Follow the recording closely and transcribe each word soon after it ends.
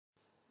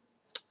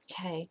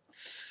Okay.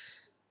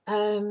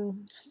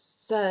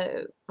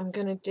 So I'm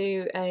gonna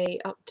do a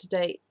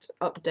up-to-date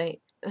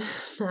update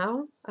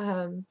now.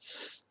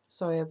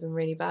 Sorry, I've been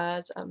really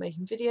bad at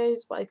making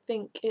videos, but I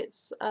think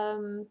it's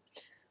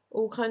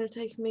all kind of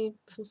taken me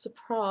for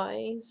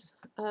surprise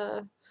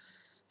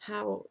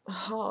how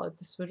hard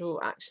this would all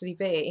actually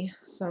be.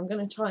 So I'm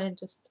gonna try and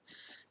just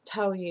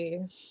tell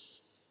you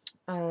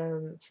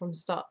from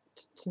start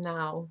to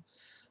now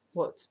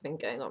what's been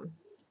going on.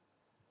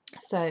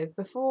 So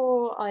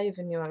before I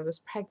even knew I was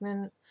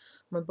pregnant,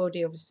 my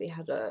body obviously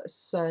had a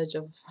surge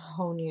of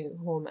whole new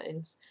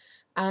hormones,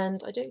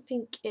 and I don't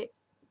think it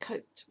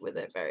coped with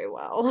it very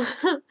well.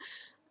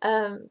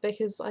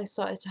 Because I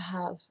started to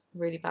have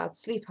really bad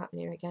sleep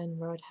apnea again,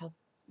 where I'd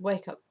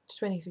wake up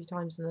 23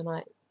 times in the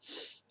night,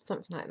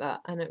 something like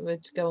that, and it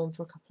would go on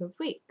for a couple of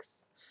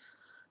weeks.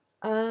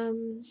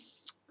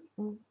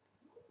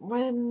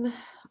 When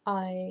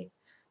I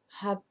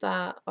had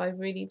that, I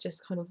really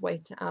just kind of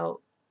wait it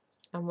out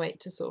and wait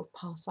to sort of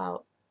pass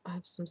out,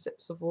 have some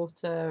sips of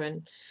water,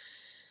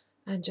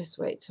 and just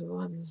wait till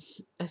I'm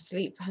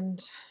asleep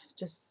and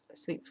just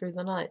sleep through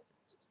the night.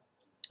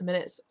 I mean,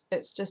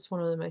 it's just one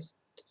of the most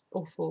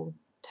awful,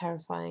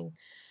 terrifying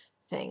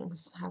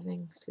things,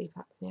 having sleep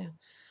apnea.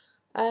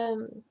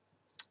 And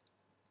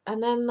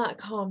then that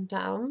calmed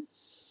down,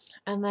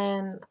 and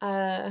then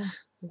I'm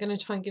going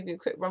to try and give you a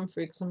quick run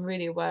through because I'm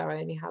really aware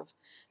I only have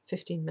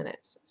 15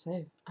 minutes,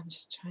 so I'm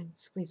just trying to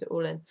squeeze it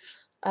all in.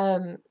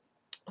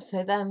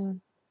 So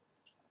then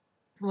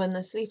when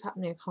the sleep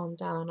apnea calmed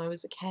down, I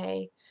was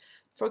okay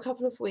for a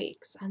couple of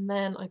weeks, and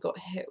then I got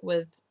hit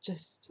with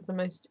just the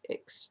most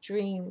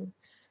extreme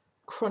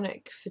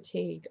chronic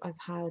fatigue I've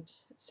had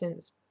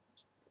since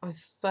I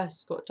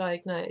first got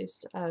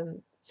diagnosed.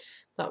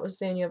 That was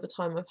the only other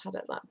time I've had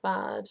it that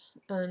bad,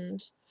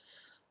 and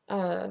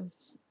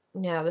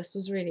yeah, this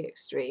was really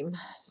extreme,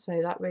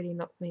 so that really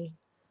knocked me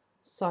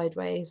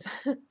sideways.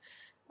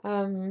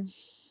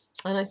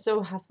 And I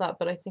still have that,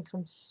 but I think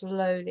I'm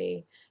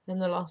slowly, in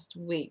the last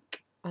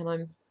week, and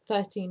I'm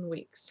 13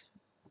 weeks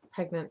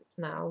pregnant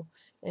now,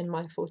 in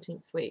my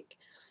 14th week,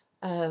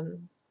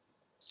 and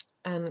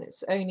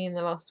it's only in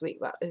the last week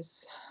that I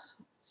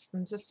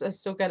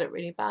still get it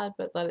really bad,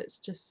 but that it's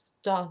just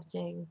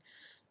starting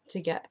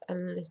to get a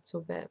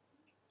little bit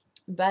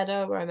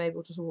better, where I'm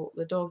able to walk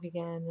the dog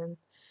again and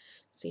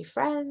see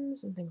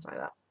friends and things like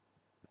that.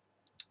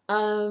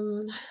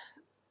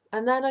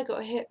 And then I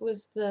got hit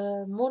with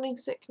the morning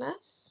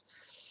sickness,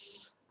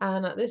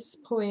 and at this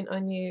point I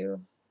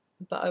knew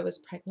that I was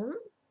pregnant.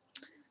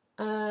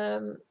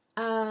 And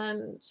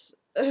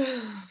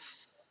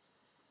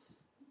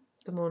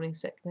the morning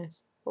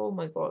sickness, oh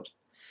my god,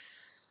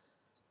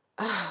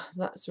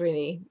 that's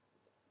really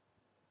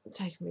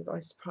taken me by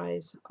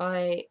surprise.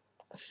 I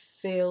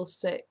feel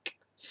sick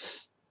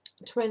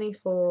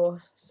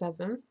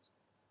 24/7,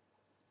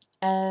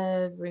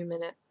 every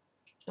minute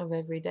of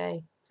every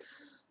day,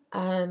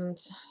 and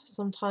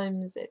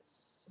sometimes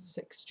it's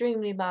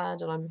extremely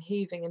bad and I'm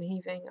heaving and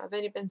heaving. I've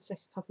only been sick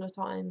a couple of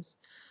times,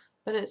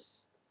 but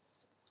it's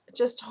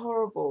just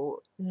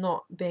horrible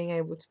not being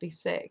able to be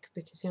sick,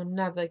 because you're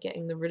never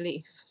getting the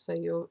relief, so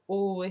you're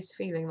always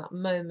feeling that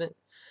moment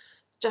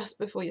just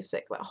before you're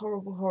sick, that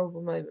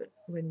horrible moment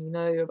when you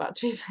know you're about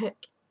to be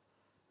sick.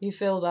 You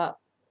feel that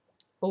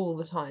all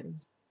the time,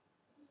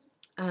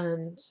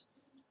 and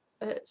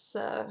it's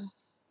oh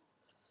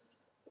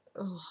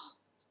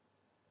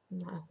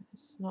no,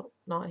 it's not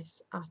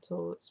nice at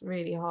all. It's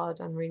really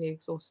hard and really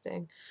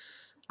exhausting,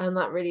 and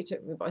that really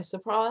took me by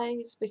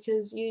surprise,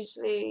 because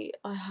usually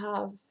I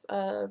have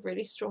a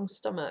really strong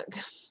stomach,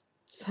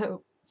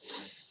 so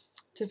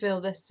to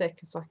feel this sick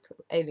is like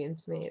alien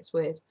to me. It's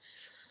weird.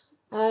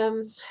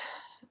 And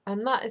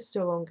that is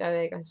still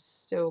ongoing. I've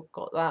still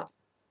got that.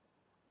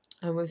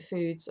 And with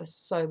foods, there's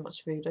so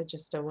much food I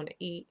just don't want to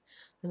eat.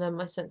 And then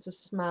my sense of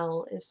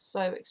smell is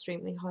so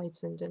extremely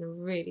heightened in a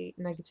really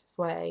negative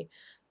way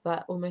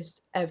that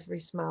almost every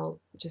smell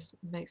just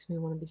makes me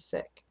want to be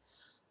sick.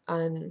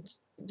 And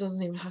it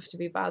doesn't even have to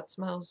be bad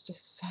smells,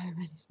 just so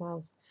many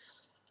smells.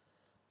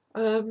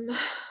 And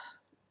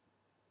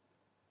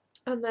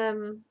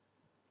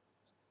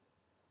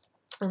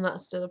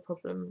that's still a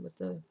problem with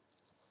the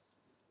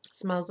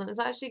smells, and it's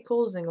actually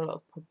causing a lot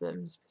of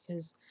problems,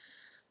 because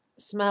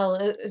smell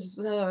is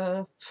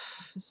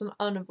it's an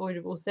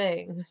unavoidable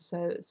thing,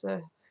 so it's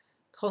a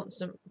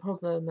constant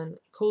problem and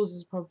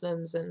causes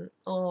problems, and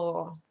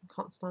oh, I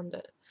can't stand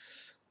it.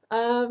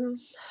 And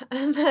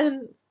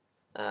then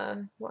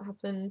what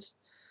happened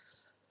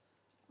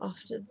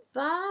after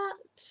that?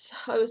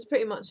 I was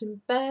pretty much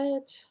in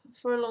bed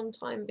for a long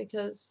time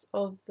because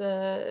of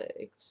the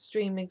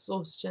extreme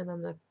exhaustion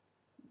and the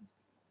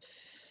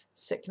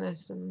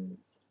sickness and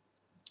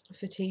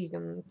fatigue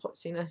and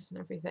potsiness and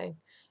everything.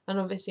 And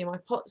obviously my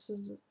POTS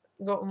has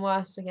gotten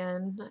worse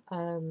again.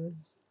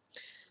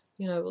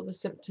 You know, all the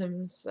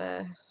symptoms,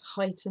 they're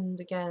heightened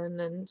again,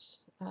 and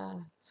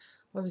I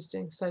was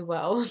doing so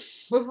well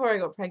before I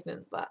got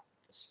pregnant that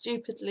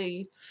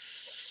stupidly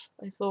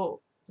I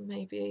thought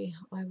maybe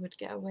I would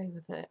get away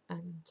with it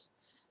and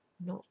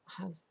not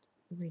have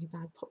really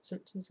bad p.o.t.s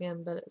symptoms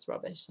again, but it's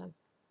rubbish. I've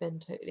been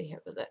totally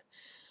hit with it.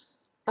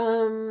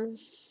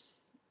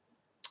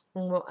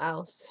 What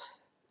else?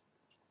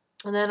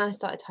 And then I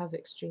started to have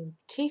extreme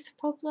teeth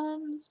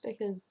problems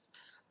because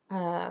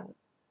I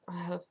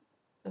have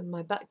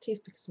my back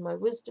teeth because of my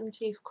wisdom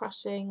teeth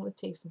crushing the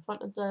teeth in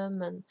front of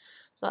them, and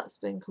that's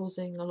been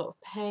causing a lot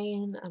of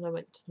pain. And I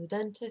went to the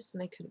dentist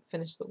and they couldn't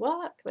finish the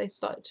work. They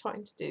started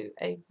trying to do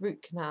a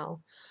root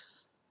canal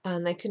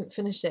and they couldn't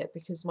finish it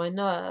because my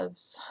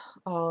nerves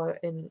are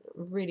in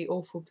really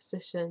awful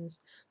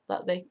positions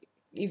that they,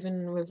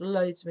 even with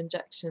loads of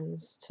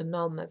injections to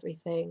numb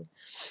everything,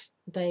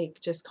 they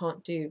just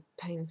can't do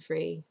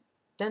pain-free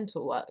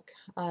dental work.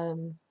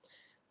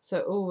 So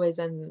it always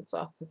ends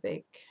up a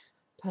big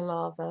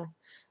palaver,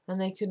 and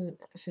they couldn't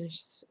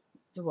finish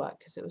the work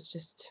because it was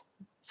just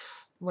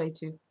way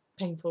too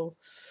painful.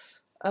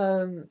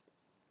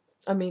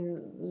 I mean,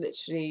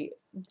 literally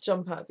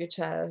jump out of your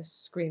chair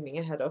screaming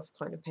your head off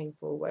kind of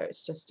painful, where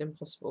it's just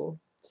impossible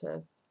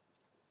to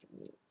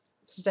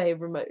stay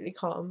remotely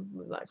calm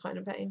with that kind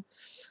of pain.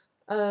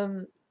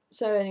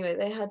 So anyway,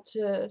 they had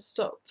to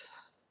stop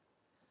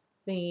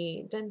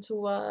the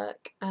dental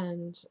work,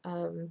 and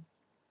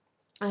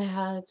I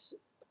had,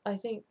 I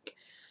think,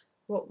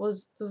 what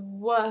was the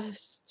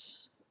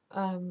worst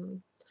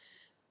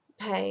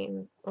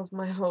pain of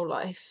my whole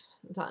life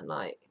that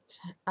night,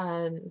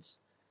 and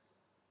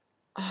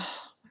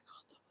oh my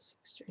god, that was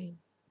extreme.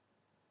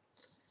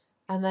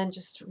 And then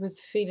just with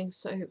feeling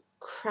so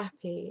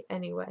crappy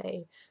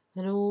anyway,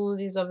 and all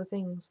these other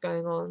things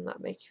going on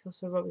that make you feel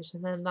so rubbish,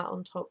 and then that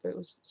on top, it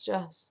was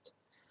just,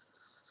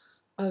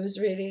 I was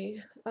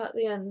really at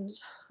the end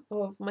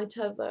of my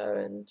tether,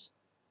 and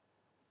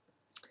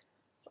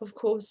of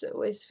course it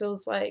always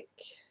feels like,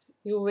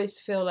 you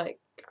always feel like,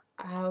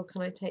 how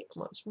can I take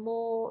much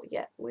more?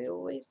 Yeah, we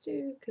always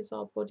do, because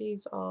our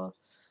bodies are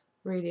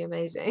really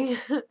amazing.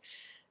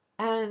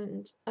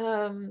 And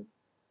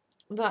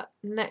the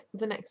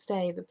next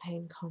day the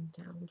pain calmed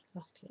down,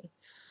 luckily.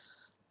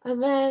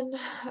 And then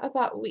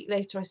about a week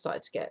later I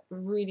started to get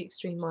really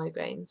extreme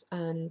migraines,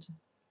 and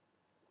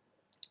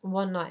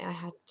one night I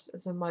had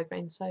the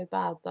migraine so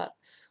bad that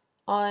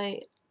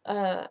I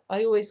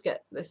always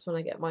get this when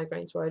I get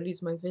migraines, where I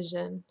lose my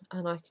vision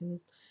and I can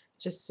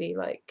just see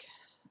like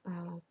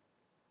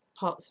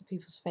parts of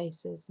people's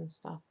faces and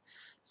stuff.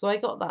 So I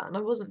got that, and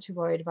I wasn't too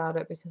worried about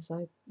it because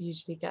I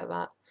usually get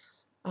that,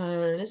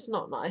 and it's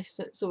not nice.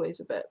 It's always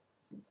a bit,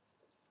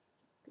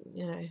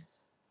 you know,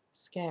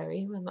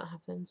 scary when that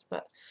happens,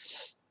 but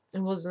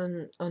it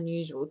wasn't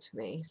unusual to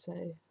me, so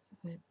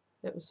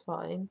it was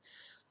fine.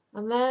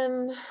 And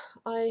then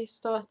I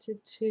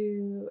started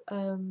to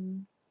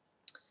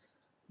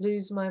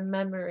lose my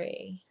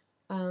memory,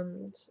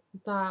 and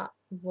that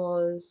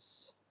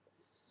was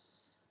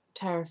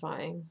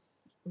terrifying,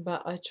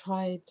 but I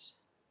tried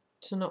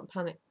to not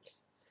panic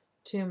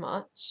too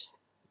much.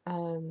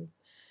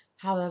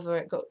 However,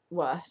 it got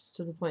worse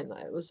to the point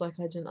that it was like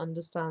I didn't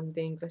understand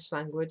the English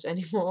language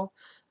anymore,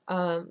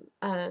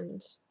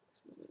 and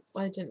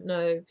I didn't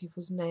know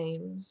people's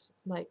names,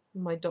 like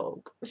my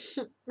dog,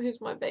 who's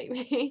my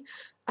baby,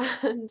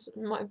 and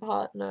my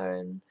partner,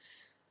 and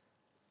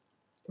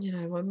you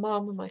know, my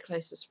mum and my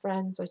closest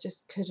friends. I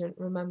just couldn't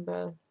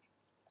remember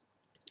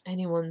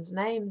anyone's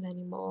names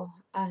anymore,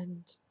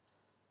 and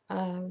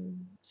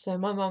so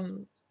my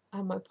mum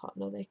and my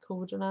partner, they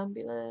called an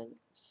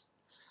ambulance,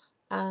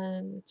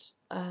 and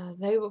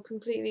they were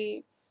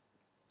completely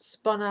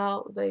spun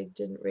out. They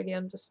didn't really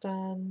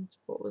understand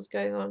what was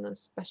going on,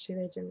 especially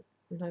they didn't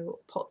know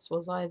what p.o.t.s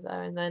was either.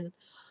 And then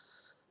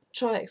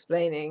try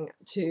explaining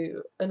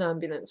to an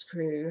ambulance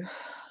crew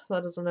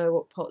that doesn't know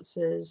what p.o.t.s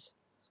is,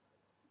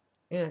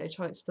 you know,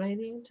 try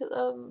explaining to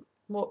them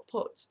what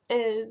p.o.t.s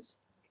is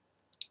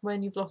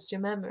when you've lost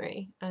your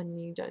memory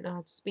and you don't know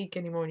how to speak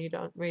anymore and you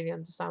don't really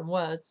understand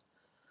words.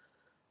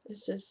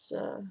 It's just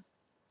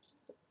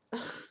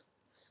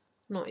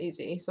not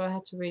easy. So I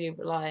had to really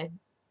rely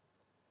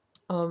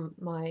on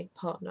my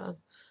partner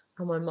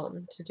and my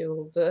mum to do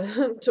all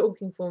the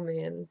talking for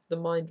me and the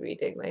mind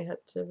reading. They had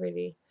to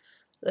really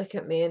look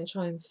at me and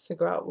try and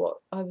figure out what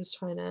I was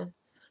trying to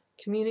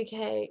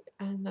communicate,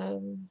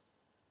 and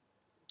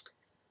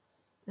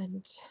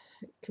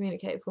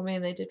communicate for me,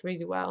 and they did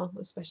really well,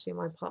 especially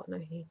my partner.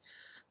 He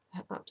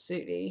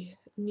absolutely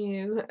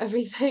knew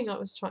everything I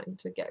was trying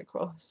to get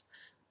across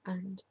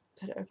and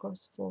put it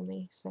across for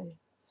me, so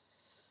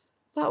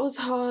that was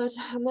hard.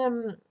 And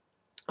then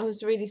I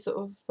was really sort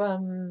of,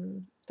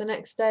 the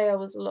next day I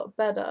was a lot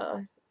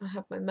better. I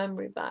had my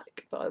memory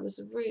back, but I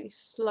was really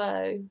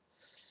slow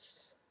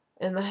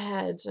in the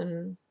head,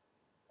 and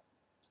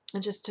it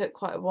just took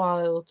quite a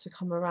while to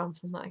come around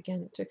from that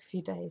again. It took a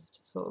few days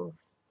to sort of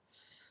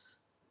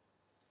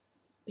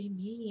be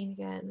me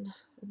again,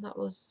 and that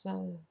was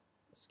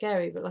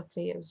scary, but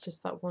luckily it was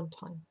just that one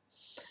time.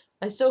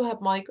 I still had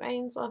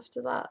migraines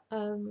after that,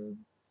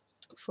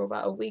 for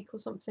about a week or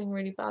something,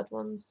 really bad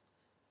ones,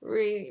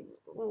 really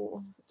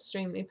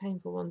extremely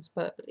painful ones,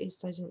 but at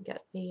least I didn't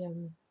get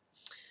the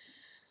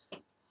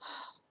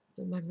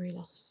memory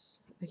loss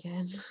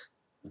again.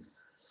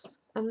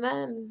 And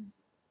then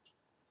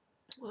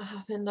what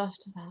happened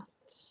after that?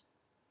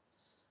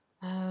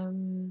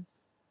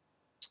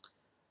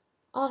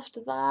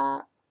 After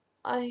that,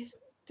 I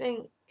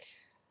think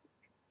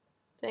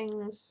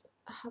things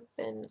have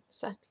been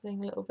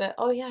settling a little bit.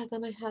 Oh yeah,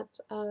 then I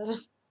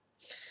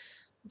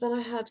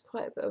had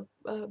quite a bit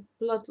of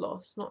blood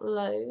loss, not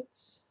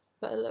loads,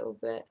 but a little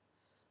bit.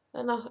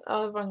 And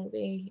I rang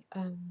the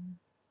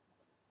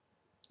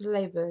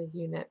labour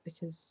unit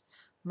because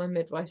my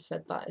midwife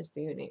said that is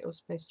the unit you're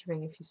supposed to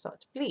ring if you start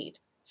to bleed.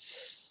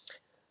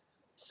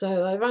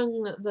 So I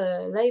rang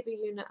the labour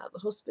unit at the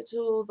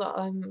hospital that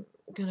I'm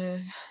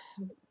gonna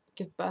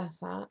give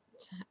birth at,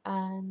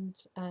 and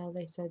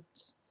they said,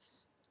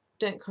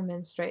 don't come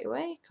in straight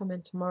away, come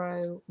in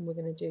tomorrow and we're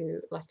going to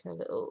do like a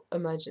little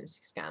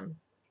emergency scan.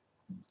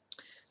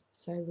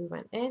 So we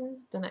went in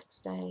the next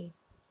day,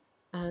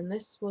 and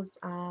this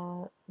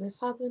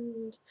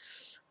happened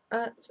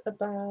at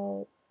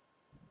about,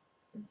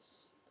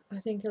 I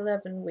think,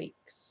 11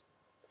 weeks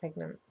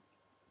pregnant,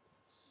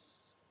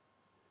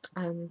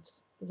 and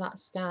that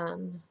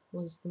scan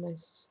was the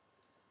most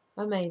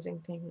amazing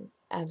thing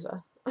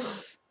ever.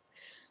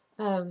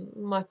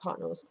 My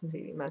partner was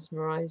completely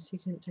mesmerised. He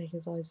couldn't take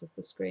his eyes off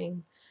the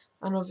screen,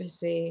 and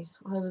obviously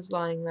I was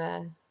lying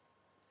there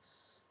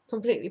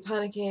completely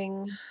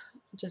panicking,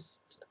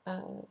 just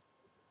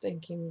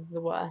thinking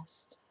the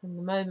worst. And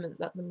the moment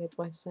that the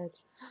midwife said,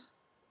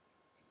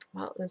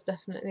 well, there's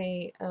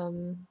definitely a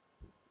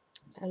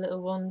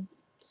little one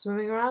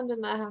swimming around in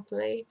there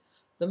happily,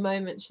 the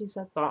moment she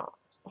said that,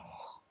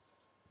 oh,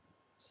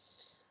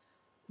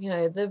 you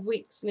know, the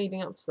weeks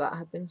leading up to that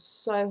had been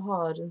so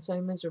hard and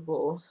so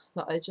miserable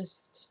that I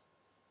just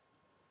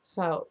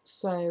felt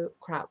so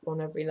crap on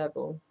every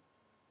level.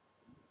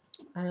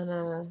 And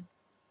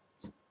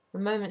the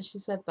moment she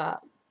said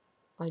that,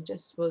 I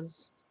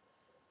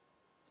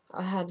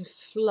had a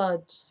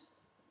flood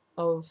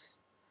of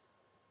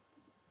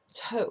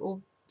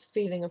total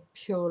feeling of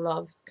pure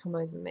love come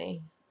over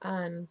me,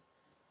 and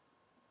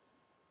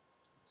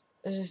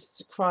I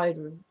just cried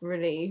with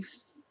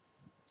relief,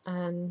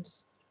 and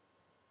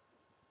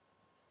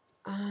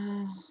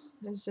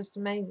it was just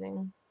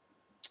amazing.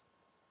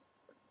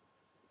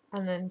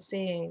 And then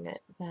seeing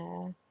it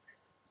there,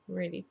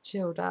 really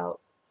chilled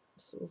out,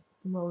 sort of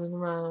rolling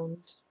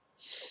around,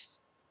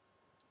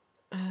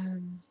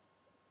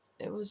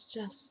 it was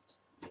just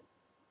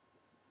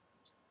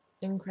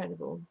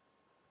incredible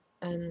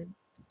and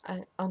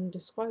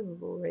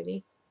undescribable,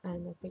 really.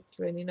 And I think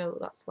you only know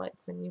what that's like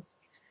when you've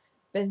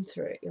been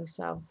through it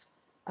yourself.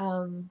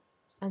 And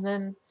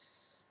then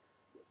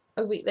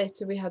a week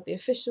later we had the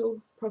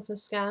official proper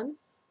scan,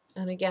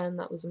 and again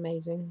that was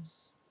amazing.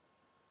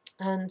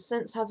 And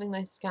since having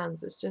those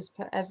scans, it's just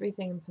put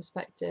everything in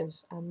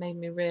perspective and made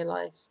me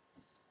realise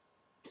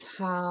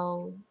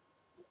how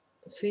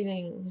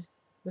feeling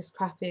this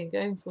crappy and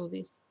going through all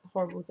these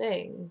horrible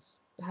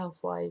things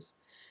health-wise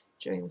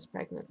during this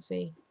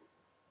pregnancy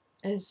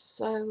is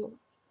so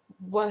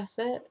worth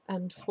it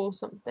and for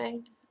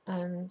something.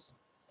 And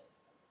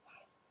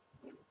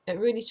it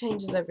really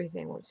changes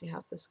everything once you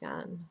have the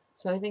scan.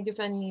 So I think if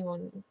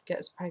anyone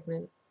gets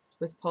pregnant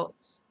with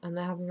POTS and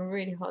they're having a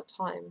really hard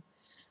time,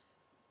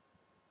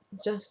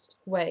 just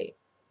wait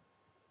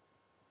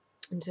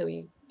until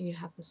you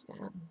have the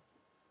scan.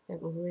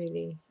 It will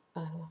really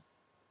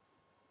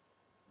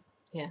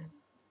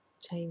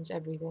change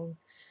everything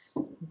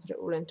and put it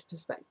all into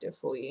perspective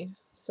for you.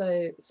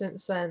 So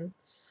since then,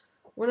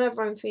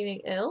 whenever I'm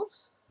feeling ill,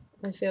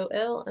 I feel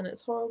ill and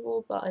it's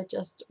horrible, but I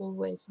just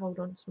always hold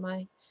on to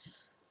my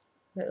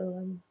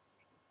little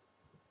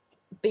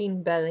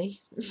bean belly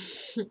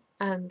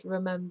and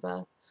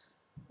remember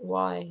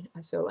why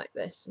I feel like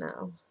this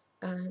now,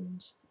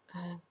 and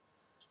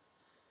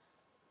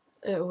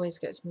it always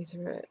gets me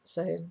through it.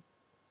 So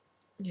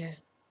yeah,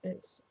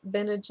 it's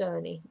been a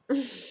journey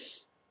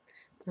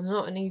and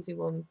not an easy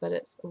one, but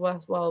it's a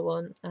worthwhile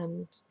one,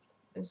 and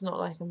it's not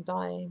like I'm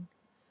dying,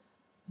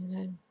 you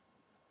know,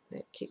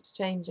 it keeps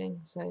changing.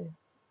 So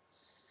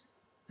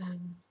I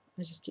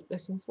just keep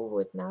looking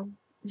forward now.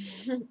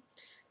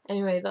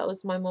 Anyway, that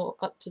was my more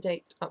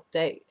up-to-date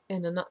update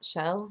in a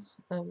nutshell.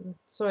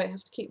 Sorry I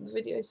have to keep the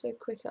videos so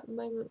quick at the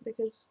moment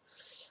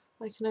because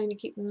I can only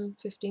keep them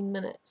 15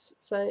 minutes.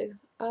 So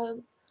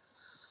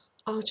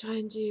I'll try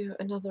and do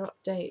another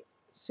update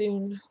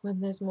soon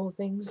when there's more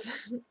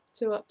things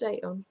to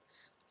update on.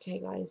 Okay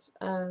guys,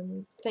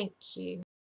 thank you.